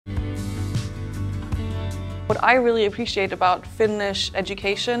What I really appreciate about Finnish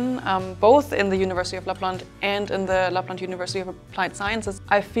education, both in the University of Lapland and in the Lapland University of Applied Sciences,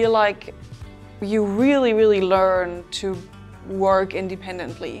 I feel like you really learn to work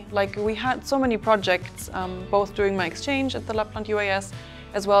independently. Like, we had so many projects, both during my exchange at the Lapland UAS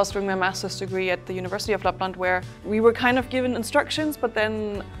as well as during my master's degree at the University of Lapland, where we were kind of given instructions, but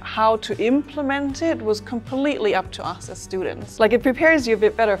then how to implement it was completely up to us as students. Like, it prepares you a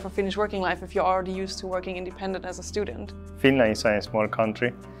bit better for Finnish working life if you're already used to working independent as a student. Finland is a small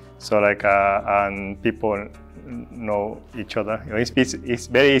country, so and people know each other. It's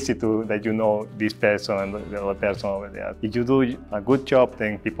very easy that you know this person and the other person over there. If you do a good job,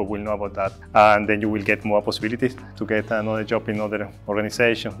 then people will know about that, and then you will get more possibilities to get another job in another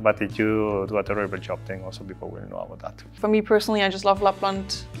organization. But if you do a terrible job, then also people will know about that. For me personally, I just love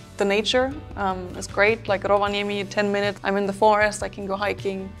Lapland. The nature is great. Like Rovaniemi, 10 minutes, I'm in the forest, I can go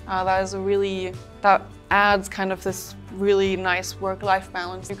hiking. That adds kind of this really nice work-life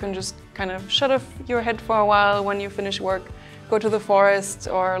balance. You can just kind of shut off your head for a while when you finish work, go to the forest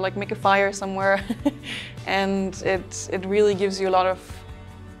or like make a fire somewhere, and it really gives you a lot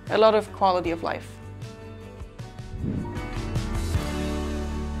of quality of life.